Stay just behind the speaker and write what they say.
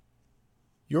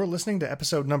You're listening to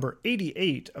episode number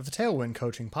 88 of the Tailwind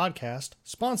Coaching Podcast,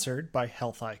 sponsored by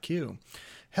Health IQ.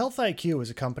 Health IQ is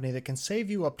a company that can save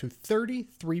you up to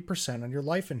 33% on your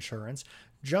life insurance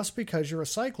just because you're a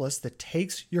cyclist that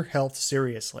takes your health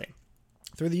seriously.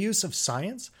 Through the use of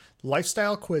science,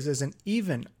 lifestyle quizzes, and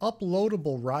even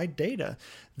uploadable ride data,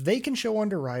 they can show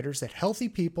underwriters that healthy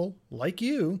people, like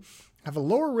you, have a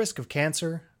lower risk of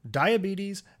cancer,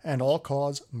 diabetes, and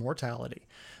all-cause mortality.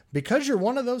 Because you're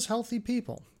one of those healthy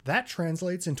people, that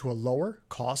translates into a lower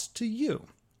cost to you.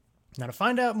 Now, to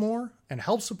find out more and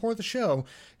help support the show,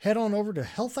 head on over to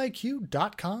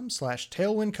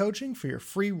healthiq.com/tailwindcoaching for your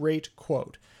free rate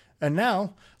quote. And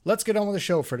now, let's get on with the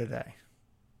show for today.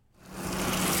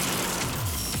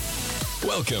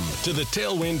 Welcome to the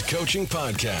Tailwind Coaching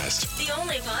Podcast. The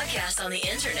only podcast on the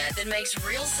internet that makes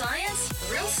real science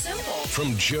real simple.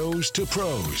 From Joes to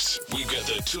pros, we've got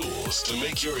the tools to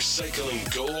make your cycling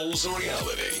goals a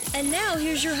reality. And now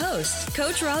here's your host,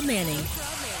 Coach Rob Manning.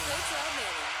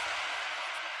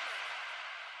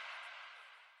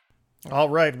 All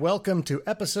right, welcome to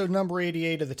episode number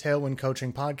 88 of the Tailwind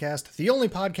Coaching Podcast, the only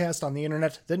podcast on the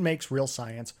internet that makes real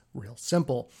science real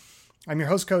simple. I'm your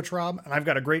host, Coach Rob, and I've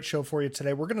got a great show for you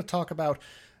today. We're going to talk about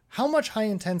how much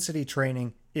high-intensity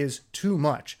training is too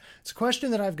much. It's a question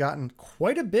that I've gotten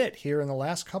quite a bit here in the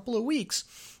last couple of weeks,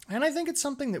 and I think it's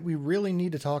something that we really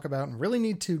need to talk about and really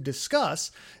need to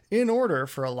discuss in order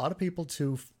for a lot of people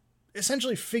to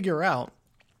essentially figure out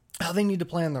how they need to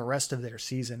plan the rest of their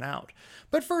season out.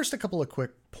 But first, a couple of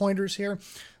quick pointers here.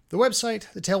 The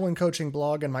website, the Tailwind Coaching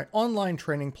blog, and my online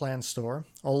training plan store,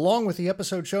 along with the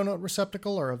episode show note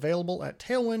receptacle, are available at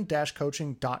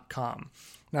tailwind-coaching.com.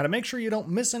 Now, to make sure you don't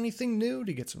miss anything new,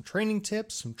 to get some training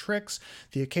tips, some tricks,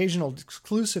 the occasional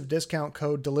exclusive discount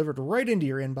code delivered right into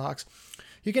your inbox,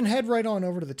 you can head right on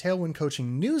over to the Tailwind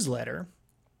Coaching newsletter,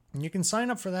 and you can sign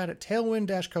up for that at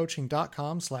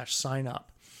tailwind-coaching.com/sign up.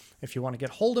 If you want to get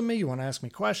hold of me, you want to ask me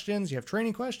questions, you have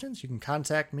training questions, you can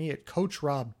contact me at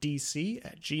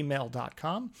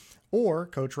coachrobdc@gmail.com or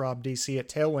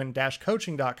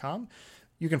coachrobdc@tailwind-coaching.com.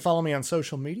 You can follow me on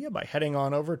social media by heading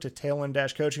on over to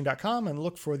tailwind-coaching.com and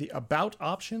look for the About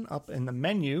option up in the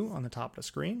menu on the top of the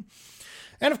screen.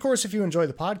 And of course, if you enjoy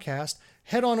the podcast,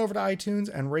 head on over to iTunes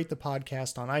and rate the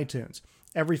podcast on iTunes.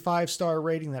 Every 5-star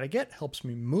rating that I get helps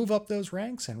me move up those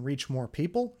ranks and reach more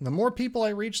people. The more people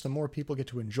I reach, the more people get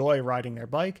to enjoy riding their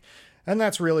bike. And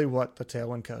that's really what the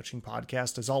Tailwind Coaching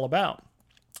Podcast is all about.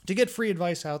 To get free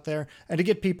advice out there and to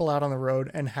get people out on the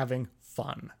road and having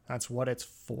fun. That's what it's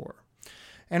for.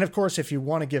 And of course, if you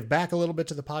want to give back a little bit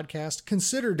to the podcast,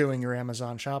 consider doing your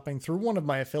Amazon shopping through one of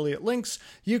my affiliate links.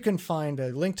 You can find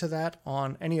a link to that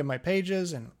on any of my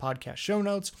pages and podcast show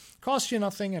notes. Costs you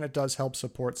nothing, and it does help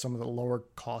support some of the lower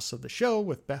costs of the show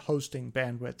with hosting,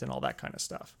 bandwidth, and all that kind of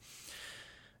stuff.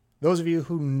 Those of you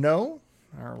who know,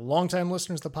 are longtime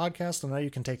listeners to the podcast, will know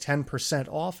you can take 10%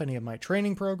 off any of my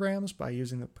training programs by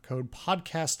using the code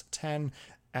podcast10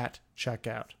 at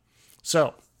checkout.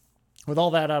 So, with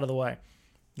all that out of the way,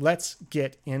 let's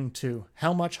get into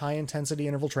how much high-intensity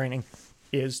interval training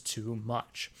is too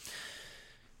much.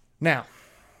 Now,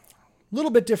 a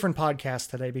little bit different podcast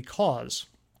today because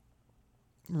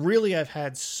really I've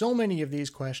had so many of these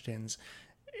questions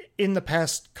in the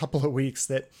past couple of weeks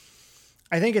that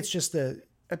I think it's just a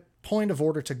point of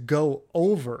order to go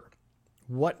over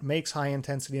what makes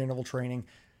high-intensity interval training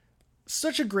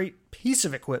such a great piece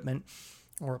of equipment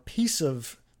or a piece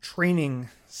of training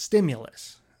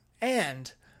stimulus,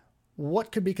 and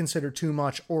what could be considered too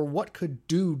much or what could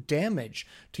do damage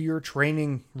to your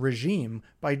training regime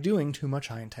by doing too much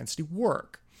high-intensity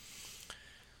work.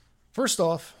 First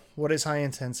off, what is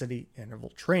high-intensity interval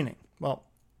training? Well,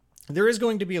 there is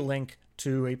going to be a link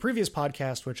to a previous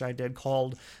podcast which I did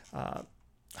called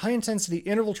High-Intensity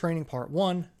Interval Training Part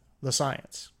 1, The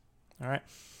Science. All right.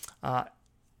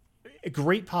 A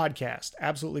great podcast,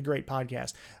 absolutely great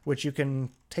podcast, which you can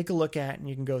take a look at and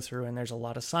you can go through, and there's a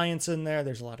lot of science in there.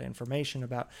 There's a lot of information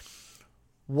about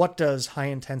what does high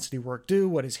intensity work do,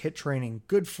 what is HIIT training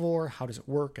good for, how does it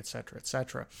work, etc.,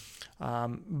 etc.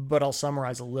 But I'll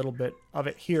summarize a little bit of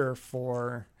it here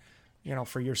for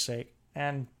your sake.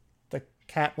 And the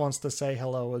cat wants to say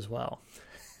hello as well.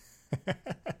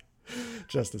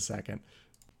 Just a second.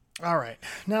 All right,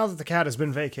 now that the cat has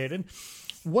been vacated,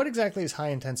 what exactly is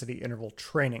high-intensity interval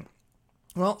training?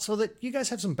 Well, so that you guys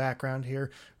have some background here,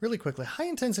 really quickly,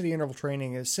 high-intensity interval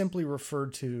training is simply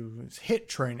referred to as HIIT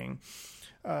training.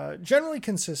 Generally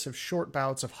consists of short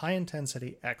bouts of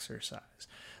high-intensity exercise.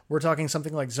 We're talking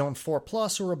something like Zone 4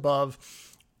 plus or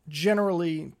above,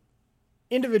 generally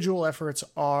Individual efforts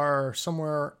are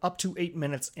somewhere up to 8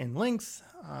 minutes in length,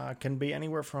 can be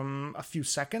anywhere from a few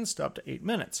seconds to up to 8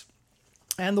 minutes.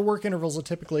 And the work intervals are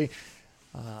typically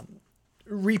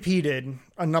repeated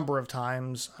a number of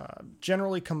times,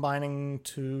 generally combining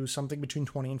to something between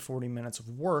 20 and 40 minutes of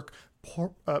work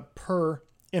per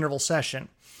interval session.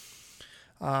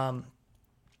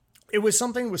 It was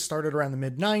something that was started around the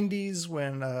mid-90s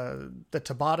when the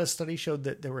Tabata study showed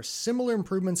that there were similar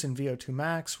improvements in VO2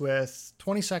 max with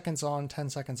 20 seconds on, 10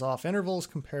 seconds off intervals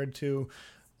compared to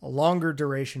a longer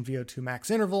duration VO2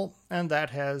 max interval, and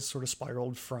that has sort of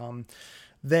spiraled from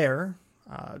there,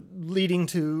 leading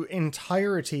to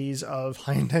entireties of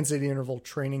high-intensity interval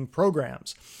training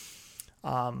programs.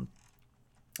 The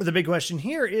big question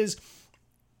here is,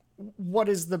 what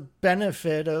is the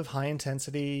benefit of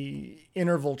high-intensity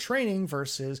interval training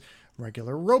versus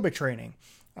regular aerobic training?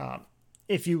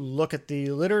 If you look at the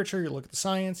literature, you look at the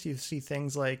science, you see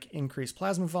things like increased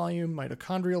plasma volume,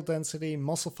 mitochondrial density,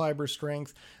 muscle fiber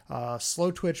strength,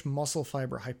 slow twitch muscle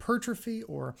fiber hypertrophy,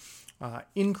 or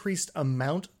increased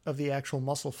amount of the actual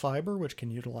muscle fiber, which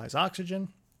can utilize oxygen.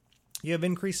 You have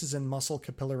increases in muscle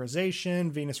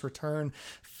capillarization, venous return,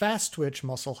 fast twitch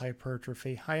muscle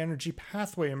hypertrophy, high energy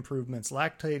pathway improvements,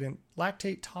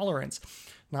 lactate tolerance,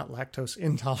 not lactose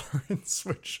intolerance,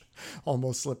 which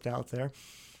almost slipped out there.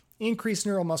 Increased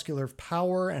neuromuscular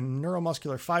power and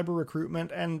neuromuscular fiber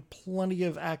recruitment, and plenty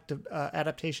of active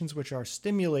adaptations which are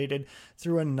stimulated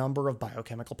through a number of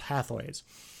biochemical pathways.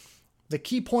 The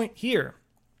key point here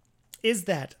is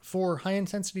that for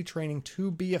high-intensity training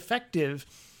to be effective,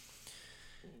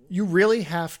 you really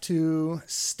have to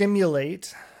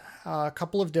stimulate a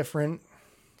couple of different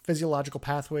physiological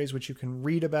pathways, which you can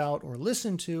read about or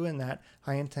listen to in that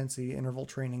High-Intensity Interval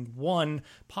Training 1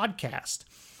 podcast.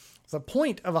 The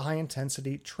point of a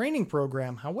high-intensity training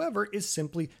program, however, is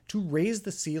simply to raise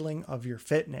the ceiling of your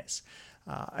fitness.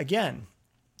 Again,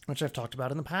 which I've talked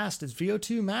about in the past, is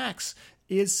VO2 max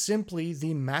is simply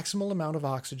the maximal amount of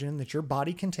oxygen that your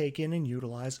body can take in and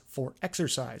utilize for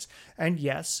exercise. And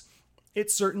yes, it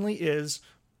certainly is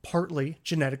partly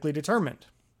genetically determined,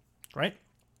 right?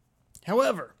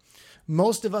 However,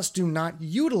 most of us do not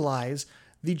utilize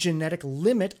the genetic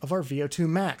limit of our VO2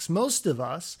 max. Most of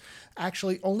us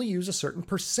actually only use a certain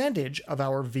percentage of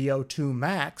our VO2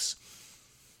 max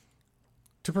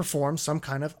to perform some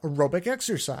kind of aerobic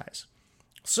exercise.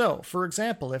 So, for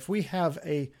example, if we have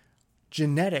a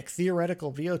genetic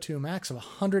theoretical VO2 max of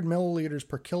 100 milliliters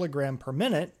per kilogram per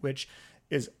minute, which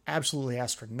is absolutely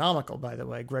astronomical, by the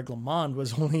way. Greg LeMond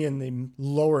was only in the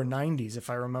lower 90s, if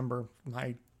I remember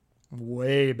my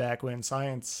way back when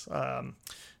science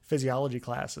physiology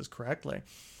classes correctly.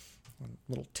 A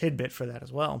little tidbit for that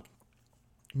as well.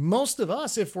 Most of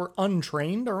us, if we're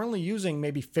untrained, are only using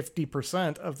maybe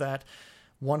 50% of that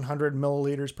 100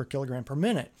 milliliters per kilogram per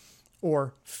minute,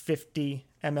 or 50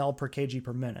 ml per kg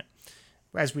per minute.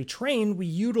 As we train, we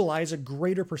utilize a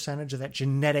greater percentage of that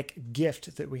genetic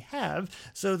gift that we have,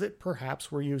 so that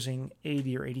perhaps we're using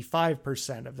 80 or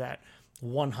 85% of that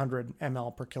 100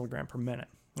 ml per kilogram per minute,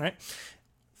 right?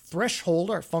 Threshold,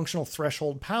 our functional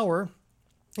threshold power,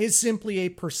 is simply a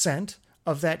percent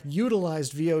of that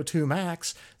utilized VO2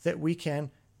 max that we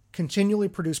can continually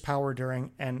produce power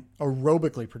during and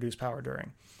aerobically produce power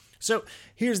during. So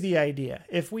here's the idea.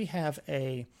 If we have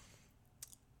a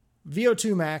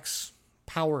VO2 max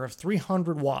power of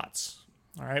 300 watts,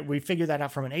 all right, we figured that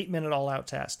out from an 8-minute all-out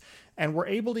test, and we're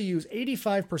able to use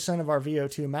 85% of our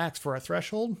VO2 max for our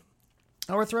threshold.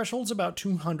 Our threshold's about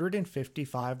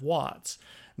 255 watts.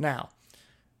 Now,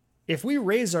 if we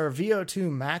raise our VO2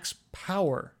 max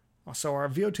power, so our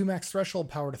VO2 max threshold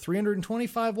power to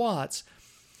 325 watts,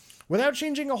 without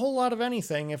changing a whole lot of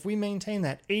anything, if we maintain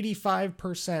that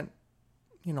 85%,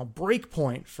 break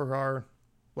point for our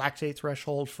lactate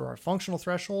threshold, for our functional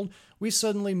threshold, we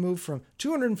suddenly move from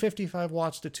 255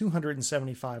 watts to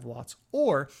 275 watts,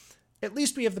 or at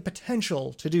least we have the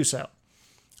potential to do so.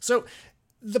 So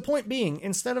the point being,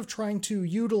 instead of trying to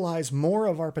utilize more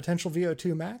of our potential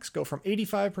VO2 max, go from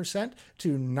 85%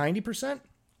 to 90%,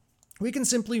 we can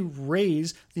simply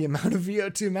raise the amount of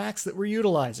VO2 max that we're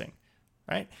utilizing,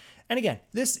 right? And again,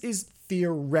 this is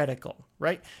theoretical,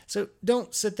 right? So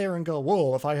don't sit there and go,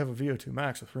 whoa, if I have a VO2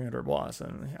 max of 300 watts,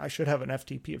 then I should have an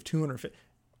FTP of 250.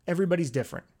 Everybody's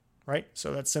different, right?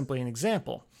 So that's simply an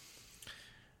example.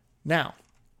 Now,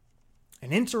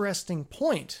 an interesting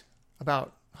point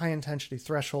about high-intensity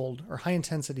threshold or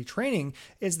high-intensity training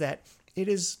is that it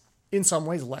is in some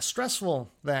ways less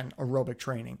stressful than aerobic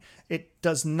training. It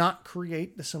does not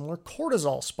create the similar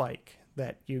cortisol spike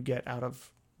that you get out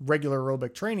of regular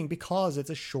aerobic training because it's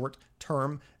a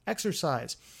short-term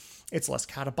exercise. It's less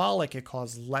catabolic. It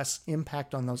causes less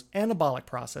impact on those anabolic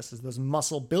processes, those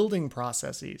muscle building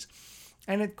processes.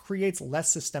 And it creates less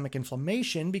systemic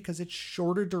inflammation because it's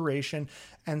shorter duration.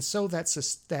 And so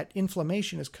that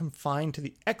inflammation is confined to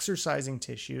the exercising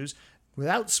tissues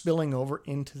without spilling over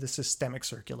into the systemic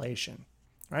circulation,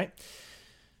 right?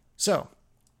 So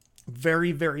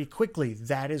very, very quickly,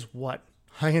 that is what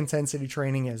high intensity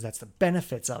training is. That's the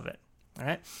benefits of it, all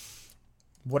right?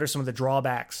 What are some of the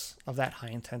drawbacks of that high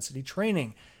intensity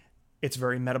training? It's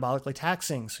very metabolically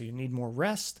taxing, so you need more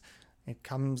rest.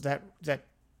 That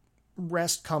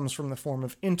rest comes from the form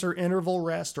of inter-interval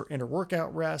rest or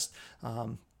inter-workout rest.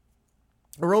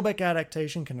 Aerobic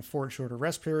adaptation can afford shorter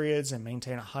rest periods and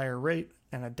maintain a higher rate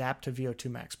and adapt to VO2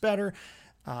 max better.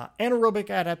 Anaerobic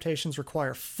adaptations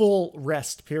require full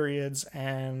rest periods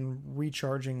and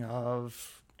recharging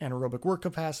of anaerobic work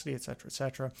capacity, etc.,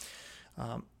 etc.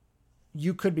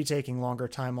 You could be taking longer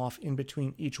time off in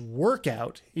between each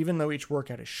workout, even though each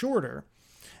workout is shorter.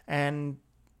 And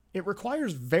it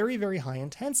requires very, very high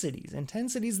intensities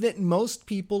that most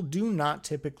people do not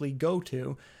typically go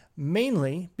to,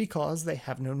 mainly because they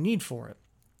have no need for it.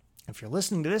 If you're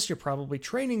listening to this, you're probably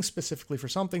training specifically for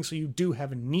something, so you do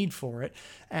have a need for it.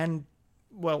 And,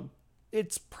 well,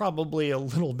 it's probably a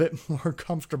little bit more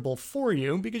comfortable for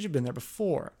you because you've been there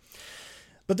before.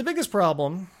 But the biggest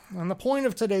problem, and the point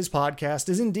of today's podcast,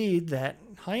 is indeed that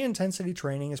high-intensity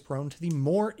training is prone to the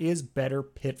more is better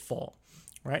pitfall,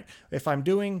 right? If I'm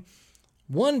doing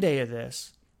 1 day of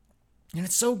this, and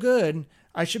it's so good,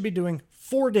 I should be doing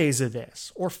 4 days of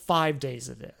this or 5 days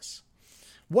of this.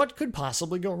 What could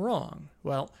possibly go wrong?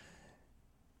 Well,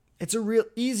 it's a real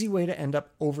easy way to end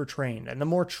up overtrained. And the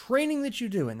more training that you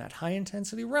do in that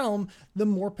high-intensity realm, the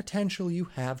more potential you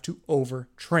have to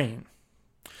overtrain.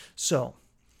 So,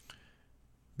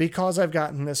 because I've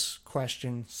gotten this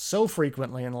question so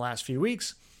frequently in the last few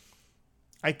weeks,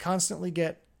 I constantly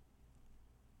get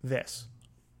this.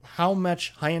 How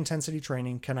much high-intensity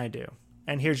training can I do?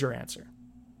 And here's your answer.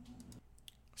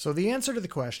 So the answer to the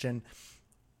question,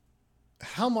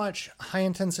 how much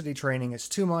high-intensity training is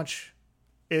too much,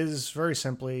 is very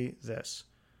simply this.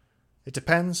 It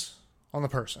depends on the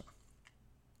person.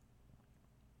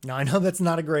 Now, I know that's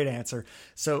not a great answer,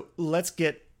 so let's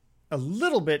get a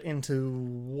little bit into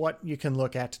what you can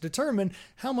look at to determine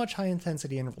how much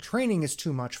high-intensity interval training is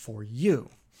too much for you.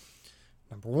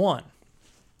 Number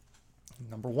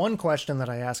one question that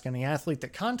I ask any athlete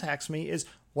that contacts me is,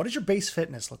 what does your base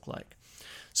fitness look like?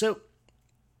 So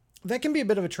that can be a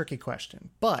bit of a tricky question,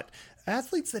 but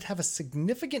athletes that have a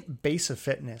significant base of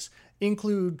fitness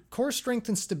include core strength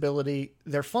and stability,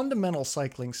 their fundamental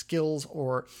cycling skills,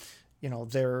 or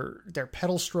their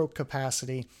pedal stroke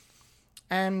capacity,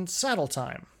 and saddle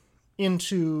time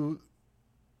into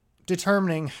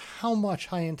determining how much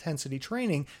high-intensity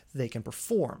training they can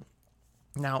perform.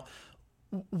 Now,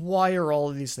 why are all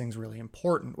of these things really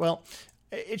important? Well,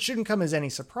 it shouldn't come as any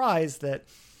surprise that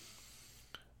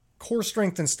core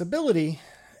strength and stability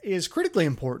is critically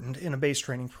important in a base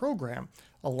training program.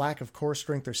 A lack of core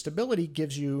strength or stability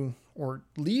gives you or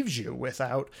leaves you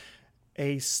without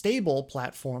a stable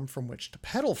platform from which to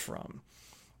pedal from.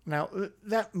 Now,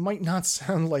 that might not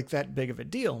sound like that big of a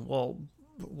deal. Well,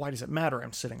 why does it matter?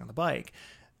 I'm sitting on the bike.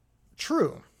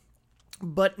 True,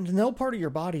 but no part of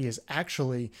your body is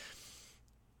actually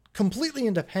completely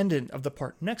independent of the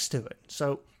part next to it.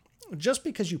 So just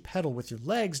because you pedal with your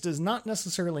legs does not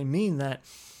necessarily mean that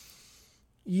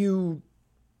you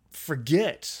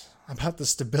forget about the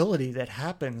stability that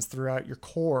happens throughout your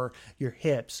core, your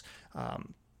hips,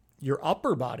 your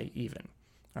upper body even.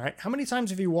 All right. How many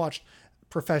times have you watched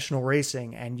professional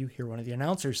racing and you hear one of the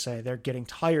announcers say they're getting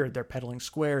tired, they're pedaling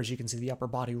squares, you can see the upper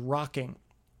body rocking?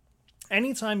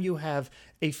 Anytime you have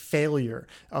a failure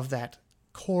of that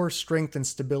core strength and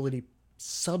stability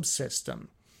subsystem,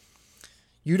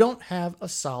 you don't have a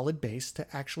solid base to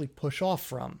actually push off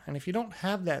from. And if you don't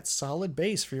have that solid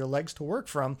base for your legs to work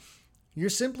from, you're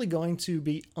simply going to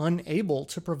be unable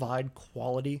to provide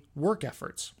quality work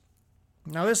efforts.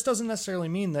 Now, this doesn't necessarily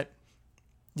mean that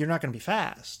you're not going to be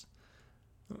fast.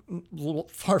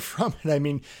 Far from it. I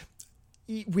mean,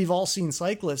 we've all seen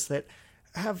cyclists that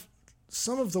have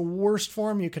some of the worst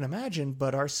form you can imagine,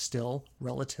 but are still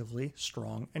relatively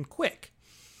strong and quick.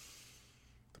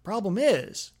 The problem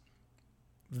is,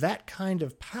 that kind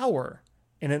of power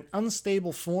in an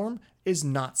unstable form is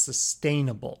not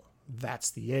sustainable. That's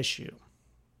the issue.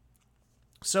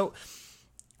 So,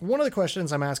 one of the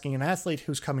questions I'm asking an athlete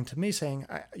who's coming to me saying,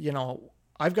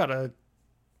 I've got an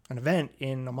event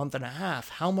in a month and a half.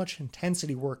 How much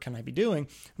intensity work can I be doing?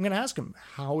 I'm going to ask him,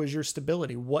 how is your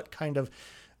stability? What kind of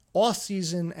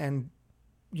off-season and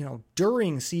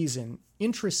during season,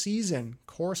 intra-season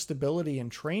core stability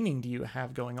and training do you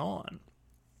have going on?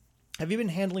 Have you been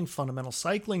handling fundamental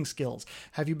cycling skills?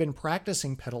 Have you been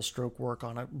practicing pedal stroke work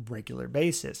on a regular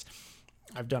basis?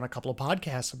 I've done a couple of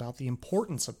podcasts about the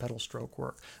importance of pedal stroke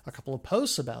work, a couple of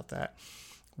posts about that.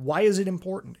 Why is it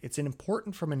important? It's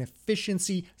important from an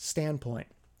efficiency standpoint.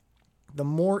 The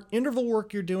more interval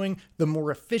work you're doing, the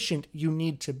more efficient you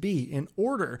need to be in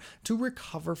order to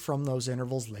recover from those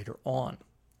intervals later on.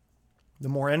 The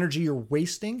more energy you're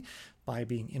wasting by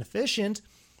being inefficient,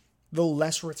 the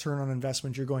less return on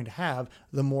investment you're going to have,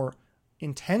 the more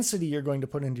intensity you're going to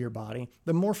put into your body,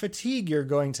 the more fatigue you're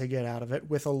going to get out of it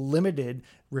with a limited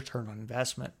return on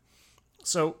investment.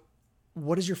 So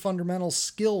what does your fundamental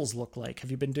skills look like?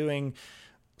 Have you been doing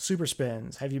super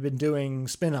spins? Have you been doing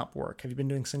spin up work? Have you been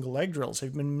doing single leg drills?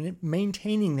 Have you been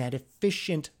maintaining that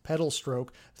efficient pedal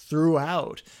stroke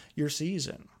throughout your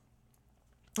season?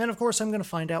 And of course, I'm going to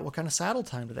find out what kind of saddle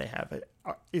time do they have.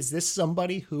 Is this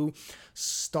somebody who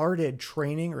started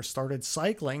training or started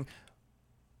cycling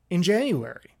in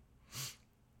January?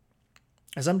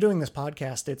 As I'm doing this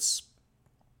podcast, it's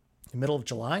the middle of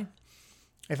July.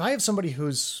 If I have somebody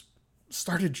who's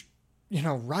started,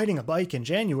 riding a bike in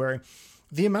January,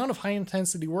 the amount of high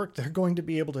intensity work they're going to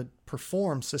be able to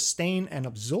perform, sustain, and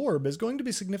absorb is going to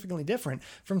be significantly different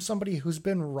from somebody who's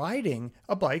been riding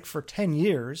a bike for 10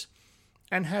 years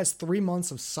and has 3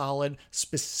 months of solid,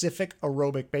 specific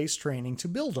aerobic base training to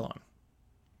build on,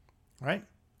 right?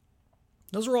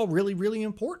 Those are all really, really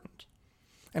important.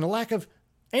 And a lack of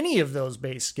any of those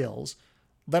base skills,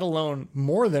 let alone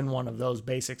more than one of those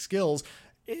basic skills,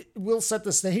 it will set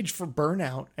the stage for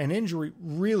burnout and injury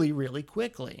really, really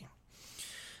quickly.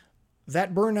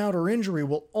 That burnout or injury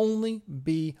will only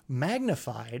be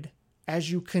magnified as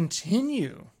you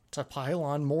continue to pile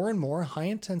on more and more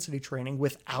high-intensity training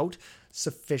without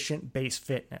sufficient base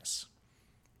fitness.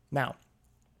 Now,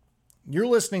 you're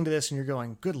listening to this and you're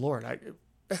going, good Lord,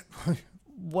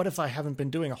 what if I haven't been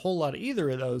doing a whole lot of either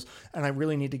of those and I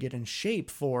really need to get in shape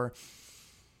for,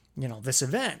 this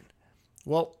event?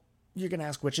 Well, you're going to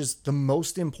ask which is the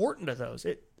most important of those.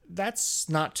 That's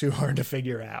not too hard to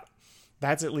figure out.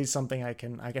 That's at least something I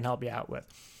can help you out with.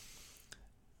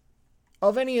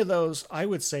 Of any of those, I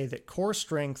would say that core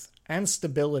strength and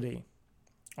stability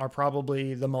are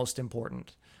probably the most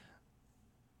important.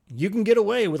 You can get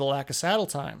away with a lack of saddle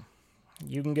time.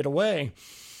 You can get away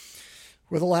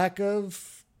with a lack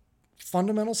of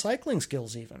fundamental cycling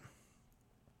skills even.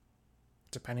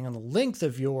 Depending on the length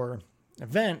of your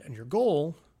event and your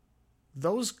goal,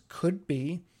 those could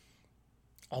be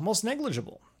almost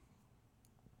negligible.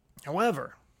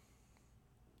 However,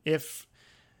 if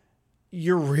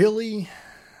you're really,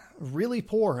 really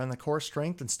poor in the core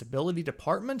strength and stability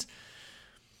department,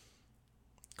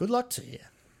 good luck to you.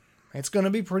 It's going to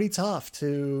be pretty tough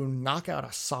to knock out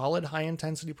a solid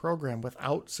high-intensity program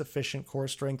without sufficient core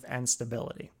strength and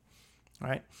stability,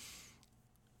 right?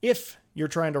 If you're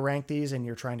trying to rank these and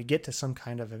you're trying to get to some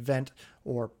kind of event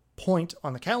or point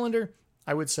on the calendar,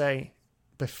 I would say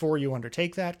before you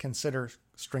undertake that, consider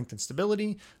strength and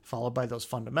stability, followed by those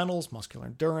fundamentals, muscular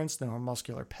endurance,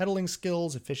 neuromuscular pedaling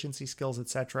skills, efficiency skills,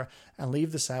 etc., and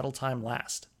leave the saddle time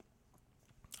last.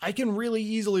 I can really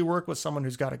easily work with someone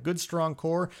who's got a good, strong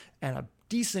core and a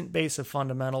decent base of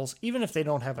fundamentals, even if they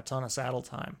don't have a ton of saddle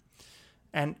time.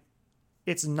 And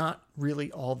it's not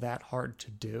really all that hard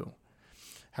to do.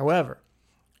 However,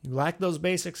 you lack those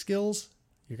basic skills,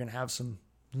 you're going to have some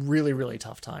really, really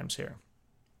tough times here.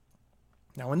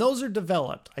 Now, when those are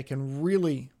developed, I can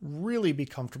really, really be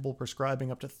comfortable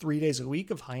prescribing up to 3 days a week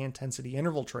of high-intensity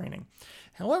interval training.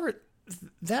 However,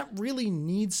 that really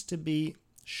needs to be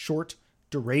short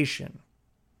duration.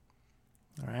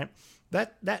 All right?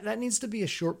 That needs to be a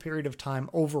short period of time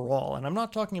overall. And I'm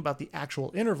not talking about the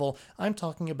actual interval. I'm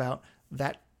talking about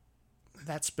that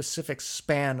specific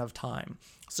span of time.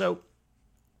 So,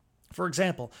 for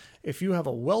example, if you have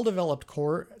a well-developed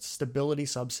core stability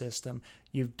subsystem,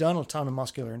 you've done a ton of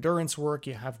muscular endurance work,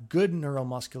 you have good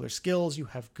neuromuscular skills, you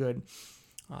have good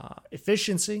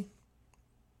efficiency,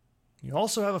 you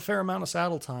also have a fair amount of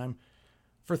saddle time,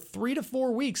 for 3 to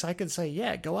 4 weeks, I could say,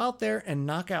 yeah, go out there and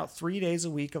knock out 3 days a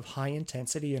week of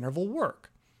high-intensity interval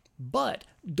work. But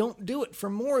don't do it for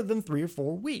more than 3 or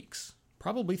 4 weeks.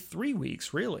 Probably 3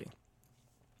 weeks, really.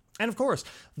 And of course,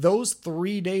 those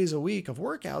 3 days a week of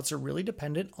workouts are really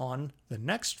dependent on the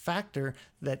next factor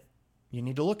that you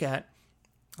need to look at,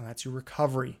 and that's your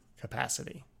recovery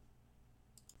capacity.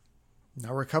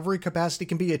 Now, recovery capacity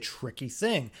can be a tricky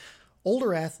thing.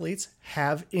 Older athletes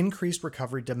have increased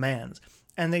recovery demands,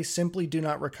 and they simply do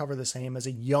not recover the same as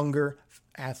a younger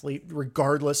athlete,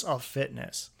 regardless of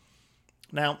fitness.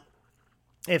 Now,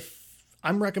 if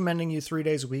I'm recommending you 3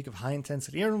 days a week of high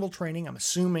intensity interval training, I'm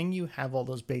assuming you have all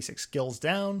those basic skills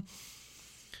down.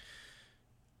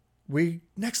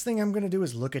 Next thing I'm going to do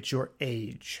is look at your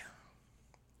age.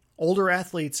 Older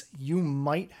athletes, you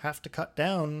might have to cut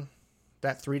down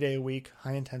that 3-day-a-week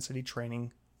high-intensity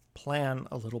training plan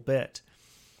a little bit.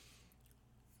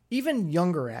 Even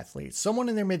younger athletes, someone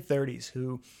in their mid-30s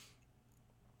who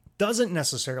doesn't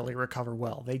necessarily recover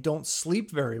well, they don't sleep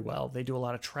very well, they do a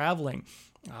lot of traveling,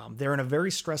 they're in a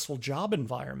very stressful job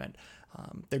environment,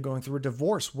 they're going through a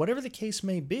divorce, whatever the case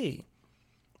may be,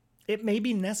 it may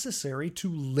be necessary to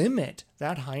limit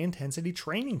that high-intensity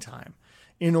training time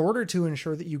in order to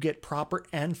ensure that you get proper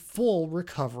and full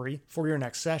recovery for your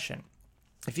next session.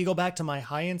 If you go back to my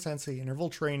high-intensity interval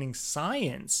training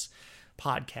science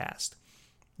podcast,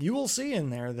 you will see in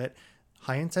there that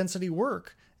high-intensity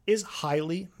work is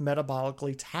highly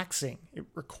metabolically taxing. It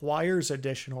requires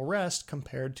additional rest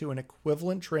compared to an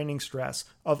equivalent training stress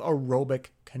of aerobic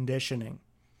conditioning,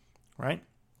 right?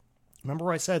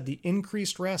 Remember I said the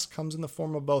increased rest comes in the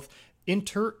form of both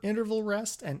inter-interval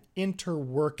rest and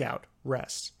inter-workout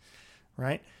rest,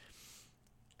 right?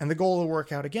 And the goal of the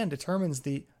workout, again, determines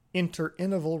the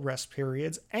inter-interval rest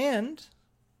periods and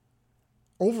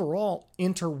overall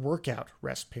inter-workout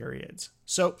rest periods.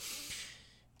 So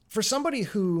for somebody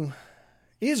who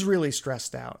is really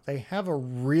stressed out, they have a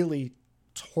really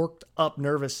torqued up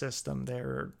nervous system,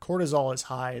 their cortisol is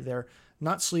high, they're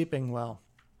not sleeping well.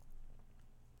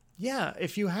 Yeah,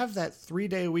 if you have that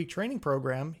 3-day-a-week training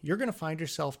program, you're going to find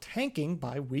yourself tanking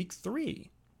by week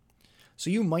 3. So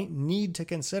you might need to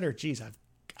consider, geez, I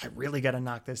really got to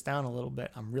knock this down a little bit.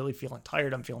 I'm really feeling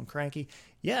tired. I'm feeling cranky.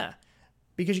 Yeah,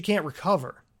 because you can't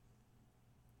recover,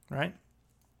 right?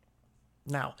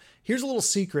 Now, here's a little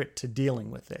secret to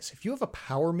dealing with this. If you have a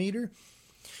power meter,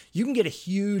 you can get a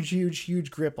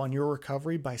huge grip on your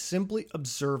recovery by simply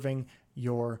observing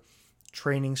your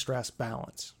training stress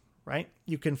balance, right?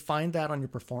 You can find that on your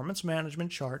performance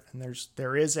management chart, and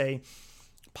there is a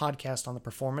podcast on the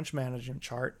performance management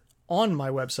chart on my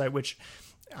website, which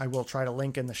I will try to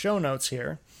link in the show notes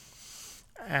here,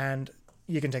 and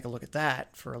you can take a look at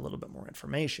that for a little bit more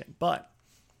information. But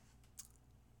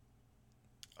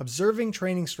observing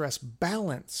training stress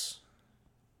balance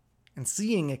and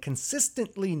seeing a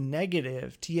consistently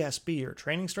negative TSB or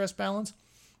training stress balance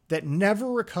that never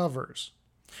recovers,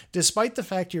 despite the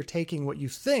fact you're taking what you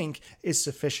think is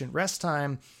sufficient rest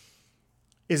time,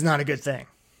 is not a good thing.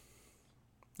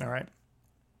 All right.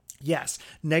 Yes,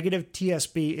 negative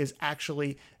TSB is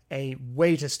actually a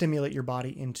way to stimulate your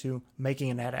body into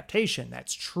making an adaptation.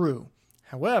 That's true.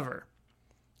 However,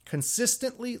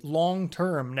 consistently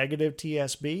long-term negative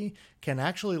TSB can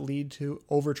actually lead to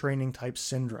overtraining type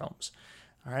syndromes.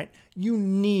 All right. You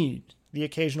need the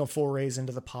occasional forays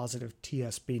into the positive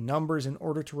TSB numbers in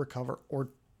order to recover or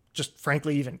just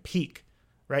frankly even peak,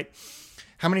 right?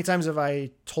 How many times have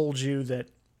I told you that,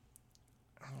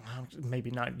 maybe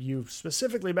not you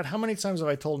specifically, but how many times have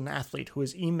I told an athlete who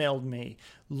has emailed me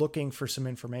looking for some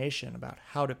information about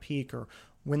how to peak or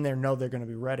when they know they're going to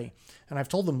be ready? And I've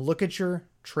told them, look at your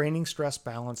training stress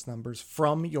balance numbers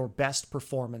from your best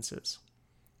performances.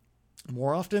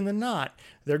 More often than not,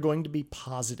 they're going to be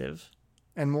positive,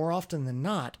 and more often than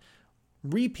not,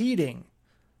 repeating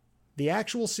the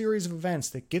actual series of events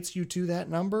that gets you to that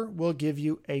number will give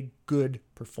you a good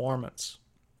performance.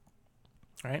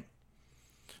 All right?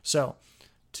 So,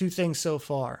 2 things so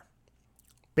far.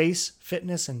 Base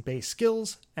fitness and base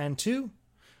skills, and 2,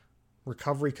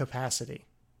 recovery capacity.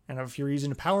 And if you're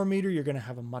using a power meter, you're going to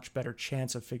have a much better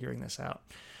chance of figuring this out.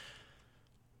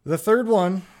 The third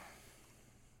one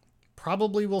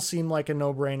probably will seem like a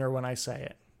no-brainer when I say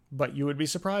it, but you would be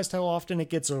surprised how often it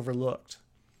gets overlooked.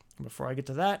 Before I get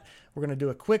to that, we're going to do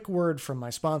a quick word from my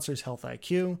sponsors, Health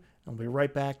IQ, and we'll be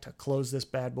right back to close this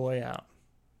bad boy out.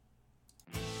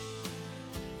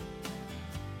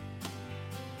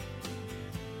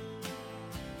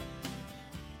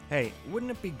 Hey, wouldn't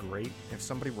it be great if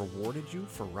somebody rewarded you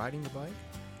for riding the bike?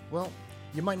 Well,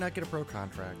 you might not get a pro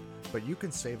contract, but you can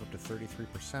save up to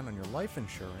 33% on your life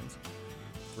insurance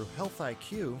through Health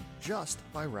IQ just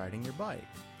by riding your bike.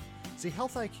 See,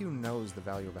 Health IQ knows the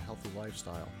value of a healthy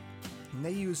lifestyle, and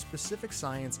they use specific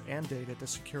science and data to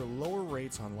secure lower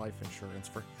rates on life insurance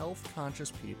for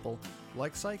health-conscious people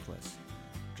like cyclists,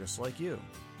 just like you.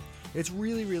 It's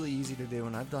really easy to do,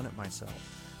 and I've done it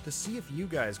myself. To see if you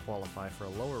guys qualify for a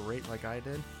lower rate like I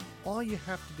did, all you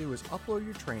have to do is upload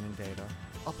your training data,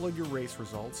 upload your race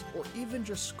results, or even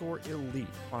just score elite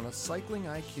on a Cycling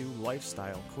IQ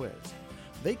lifestyle quiz.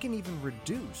 They can even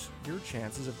reduce your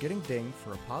chances of getting dinged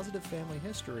for a positive family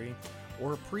history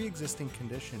or a pre-existing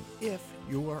condition if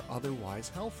you are otherwise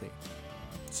healthy.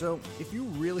 So if you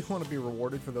really want to be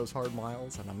rewarded for those hard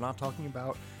miles, and I'm not talking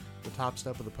about the top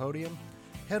step of the podium,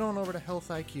 head on over to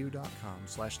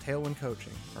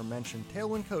healthiq.com/tailwindcoaching or mention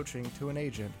Tailwind Coaching to an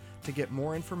agent to get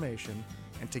more information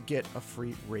and to get a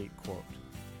free rate quote.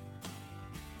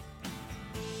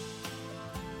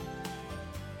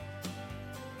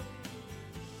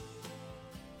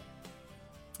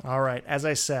 All right, as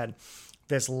I said,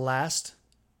 this last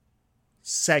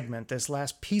segment, this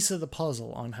last piece of the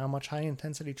puzzle on how much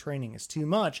high-intensity training is too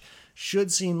much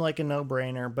should seem like a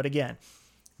no-brainer. But again,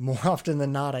 more often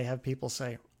than not, I have people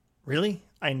say, really?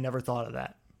 I never thought of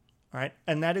that. All right,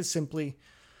 and that is simply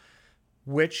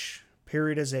which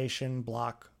periodization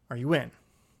block are you in?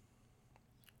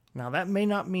 Now, that may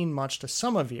not mean much to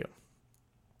some of you.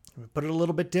 Let me put it a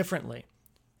little bit differently.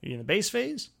 Are you in the base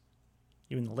phase?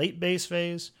 Are you in the late base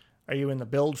phase? Are you in the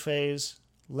build phase?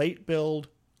 Late build?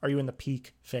 Are you in the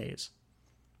peak phase?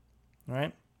 All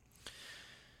right.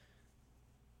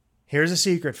 Here's a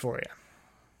secret for you.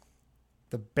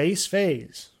 The base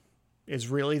phase is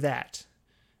really that.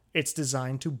 It's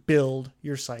designed to build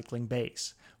your cycling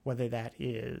base, whether that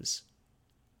is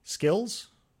skills,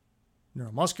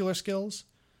 neuromuscular skills,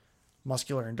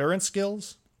 muscular endurance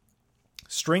skills,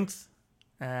 strength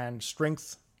and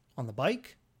strength on the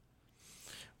bike,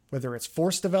 whether it's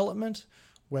force development,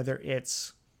 whether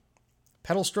it's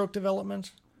pedal stroke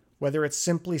development, whether it's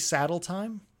simply saddle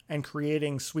time and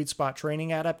creating sweet spot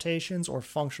training adaptations or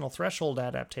functional threshold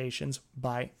adaptations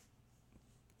by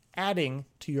adding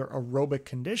to your aerobic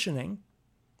conditioning.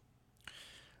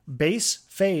 Base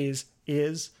phase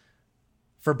is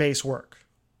for base work.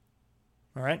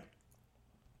 All right?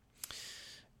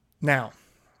 Now,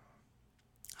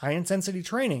 high intensity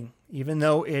training, even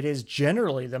though it is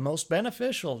generally the most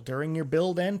beneficial during your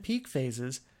build and peak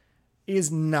phases,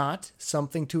 is not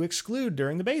something to exclude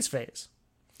during the base phase.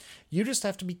 You just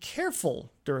have to be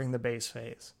careful during the base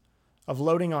phase of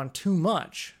loading on too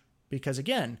much because,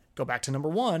 again, go back to number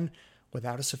one,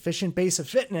 without a sufficient base of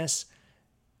fitness,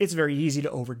 it's very easy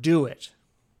to overdo it,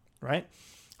 right?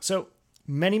 So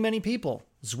many people,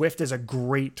 Zwift is a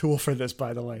great tool for this,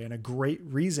 by the way, and a great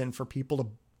reason for people to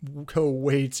go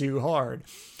way too hard.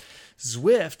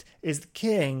 Zwift is the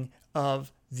king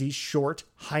of these short,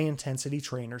 high-intensity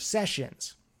trainer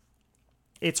sessions.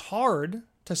 It's hard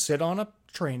to sit on a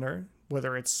trainer,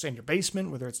 whether it's in your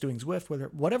basement, whether it's doing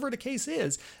Zwift, whatever the case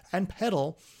is, and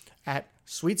pedal at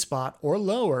sweet spot or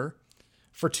lower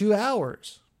for 2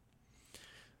 hours.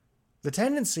 The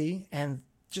tendency, and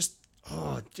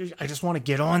I just want to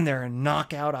get on there and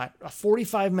knock out a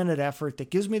 45-minute effort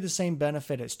that gives me the same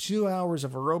benefit as 2 hours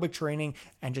of aerobic training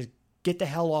and just get the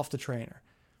hell off the trainer.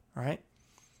 All right?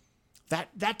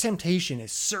 That temptation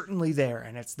is certainly there,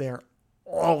 and it's there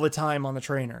all the time on the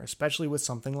trainer, especially with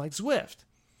something like Zwift.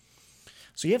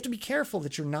 So you have to be careful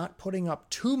that you're not putting up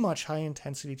too much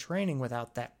high-intensity training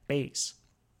without that base.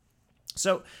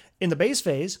 So in the base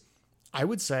phase, I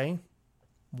would say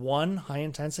 1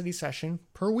 high-intensity session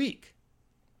per week.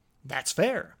 That's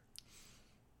fair.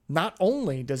 Not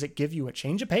only does it give you a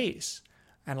change of pace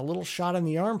and a little shot in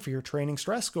the arm for your training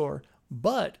stress score,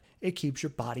 but it keeps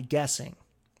your body guessing.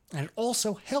 And it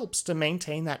also helps to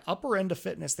maintain that upper end of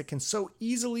fitness that can so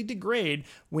easily degrade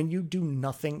when you do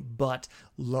nothing but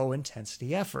low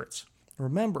intensity efforts.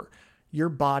 Remember, your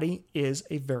body is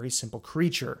a very simple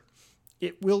creature.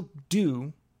 It will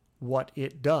do what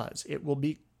it does. It will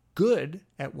be good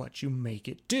at what you make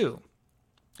it do.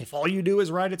 If all you do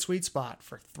is ride at sweet spot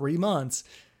for 3 months,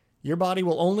 your body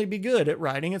will only be good at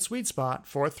riding at sweet spot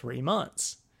for 3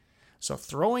 months. So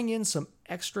throwing in some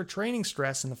extra training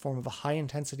stress in the form of a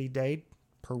high-intensity day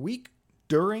per week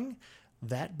during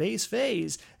that base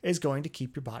phase is going to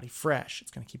keep your body fresh. It's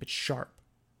going to keep it sharp.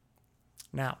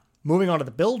 Now, moving on to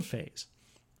the build phase.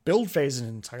 Build phase is an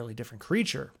entirely different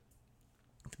creature.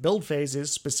 The build phase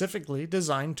is specifically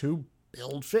designed to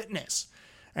build fitness.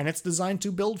 And it's designed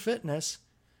to build fitness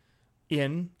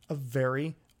in a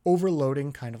very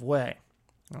overloading kind of way.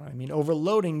 I mean,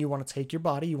 overloading, you want to take your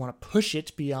body, you want to push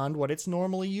it beyond what it's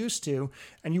normally used to,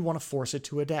 and you want to force it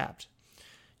to adapt.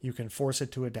 You can force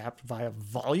it to adapt via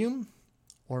volume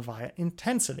or via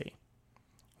intensity.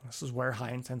 This is where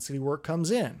high-intensity work comes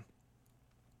in.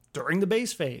 During the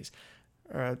base phase,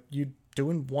 you're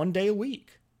doing 1 day a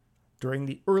week. During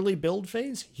the early build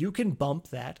phase, you can bump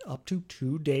that up to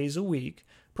 2 days a week,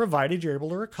 provided you're able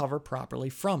to recover properly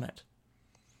from it.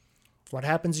 What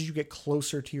happens as you get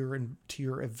closer to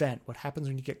your event? What happens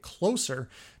when you get closer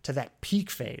to that peak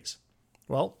phase?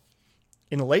 Well,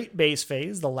 in the late base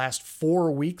phase, the last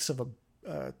 4 weeks of in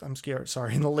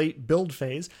the late build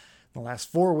phase, the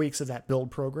last 4 weeks of that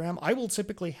build program, I will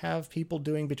typically have people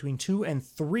doing between 2 and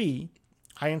 3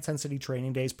 high-intensity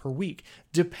training days per week,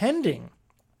 depending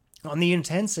on the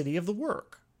intensity of the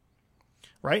work.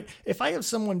 Right? If I have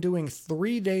someone doing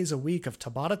 3 days a week of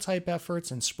Tabata type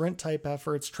efforts and sprint type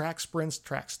efforts, track sprints,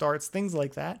 track starts, things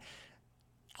like that,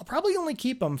 I'll probably only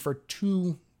keep them for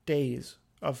 2 days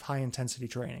of high intensity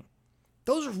training.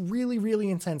 Those are really,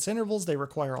 really intense intervals. They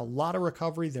require a lot of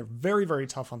recovery. They're very, very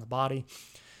tough on the body.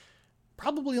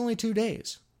 Probably only 2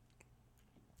 days.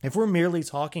 If we're merely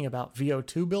talking about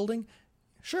VO2 building,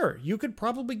 sure, you could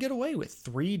probably get away with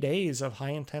 3 days of high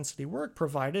intensity work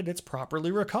provided it's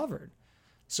properly recovered.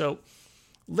 So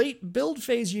late build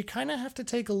phase, you kind of have to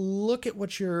take a look at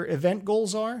what your event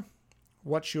goals are,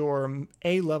 what your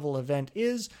A-level event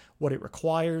is, what it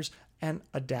requires, and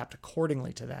adapt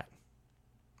accordingly to that.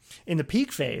 In the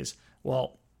peak phase,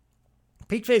 well,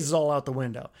 peak phase is all out the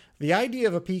window. The idea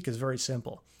of a peak is very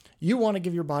simple. You want to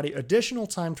give your body additional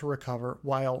time to recover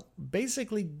while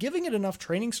basically giving it enough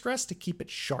training stress to keep it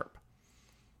sharp.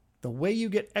 The way you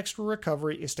get extra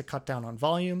recovery is to cut down on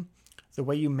volume. The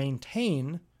way you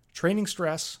maintain training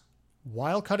stress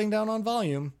while cutting down on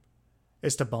volume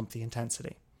is to bump the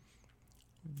intensity.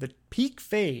 The peak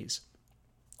phase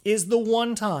is the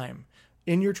one time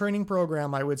in your training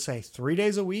program, I would say 3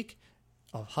 days a week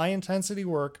of high intensity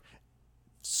work,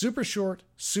 super short,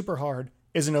 super hard,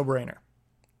 is a no-brainer.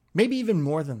 Maybe even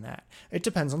more than that. It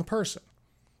depends on the person.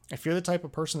 If you're the type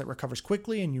of person that recovers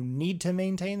quickly and you need to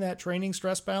maintain that training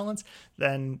stress balance,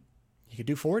 then you could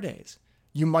do 4 days.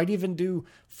 You might even do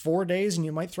 4 days and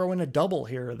you might throw in a double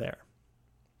here or there.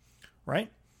 Right?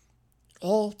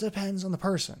 All depends on the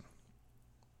person.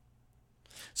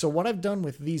 So what I've done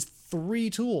with these 3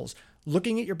 tools,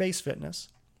 looking at your base fitness,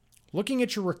 looking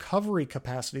at your recovery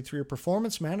capacity through your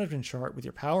performance management chart with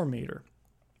your power meter,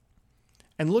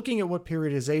 and looking at what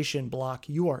periodization block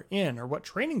you are in or what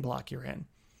training block you're in,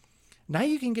 now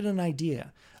you can get an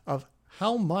idea of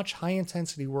how much high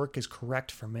intensity work is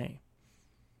correct for me.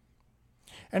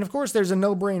 And of course, there's a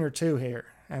no-brainer too here.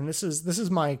 And this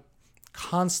is my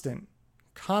constant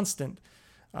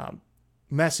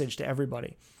message to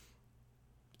everybody.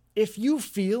 If you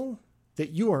feel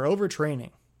that you are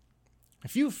overtraining,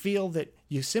 if you feel that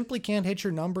you simply can't hit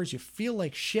your numbers, you feel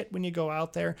like shit when you go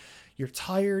out there, you're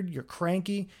tired, you're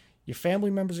cranky, your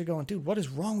family members are going, dude, what is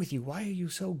wrong with you? Why are you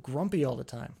so grumpy all the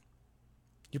time?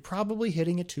 You're probably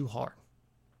hitting it too hard.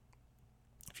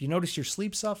 If you notice your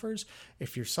sleep suffers,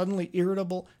 if you're suddenly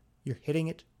irritable, you're hitting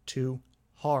it too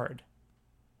hard.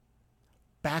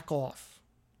 Back off.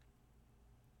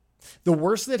 The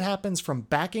worst that happens from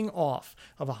backing off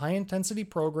of a high-intensity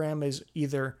program is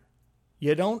either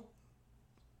you don't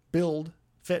build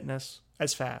fitness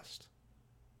as fast,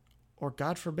 or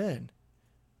God forbid,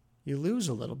 you lose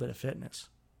a little bit of fitness.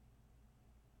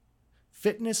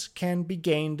 Fitness can be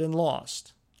gained and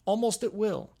lost, almost at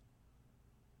will.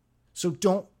 So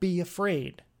don't be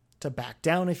afraid to back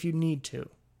down if you need to.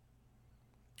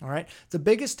 All right? The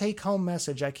biggest take-home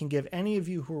message I can give any of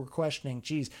you who are questioning,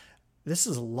 geez, this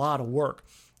is a lot of work.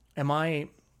 Am I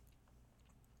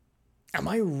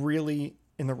really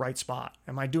in the right spot?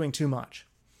 Am I doing too much?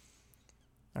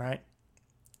 All right?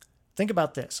 Think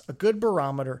about this. A good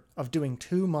barometer of doing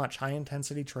too much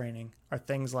high-intensity training are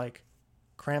things like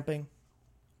cramping,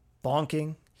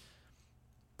 bonking,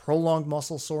 prolonged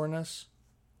muscle soreness,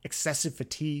 excessive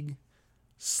fatigue,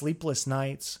 sleepless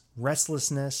nights,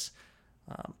 restlessness.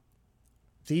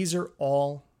 These are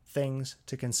all things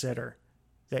to consider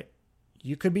that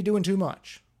you could be doing too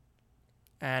much.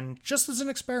 And just as an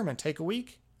experiment, take a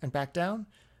week and back down.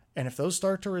 And if those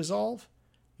start to resolve,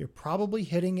 you're probably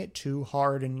hitting it too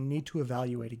hard and you need to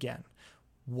evaluate again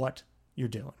what you're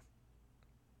doing.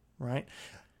 Right?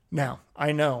 Now,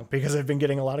 I know because I've been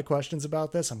getting a lot of questions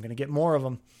about this, I'm going to get more of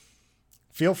them.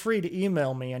 Feel free to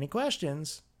email me any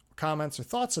questions, comments, or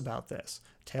thoughts about this.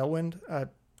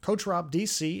 Coach Rob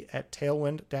DC at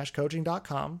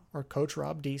tailwind-coaching.com or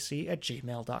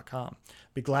coachrobdc@gmail.com.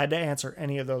 Be glad to answer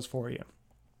any of those for you.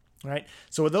 All right.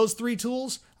 So with those 3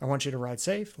 tools, I want you to ride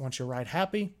safe. I want you to ride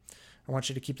happy. I want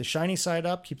you to keep the shiny side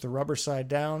up, keep the rubber side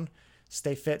down,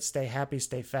 stay fit, stay happy,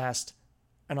 stay fast.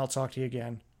 And I'll talk to you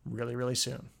again really, really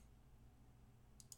soon.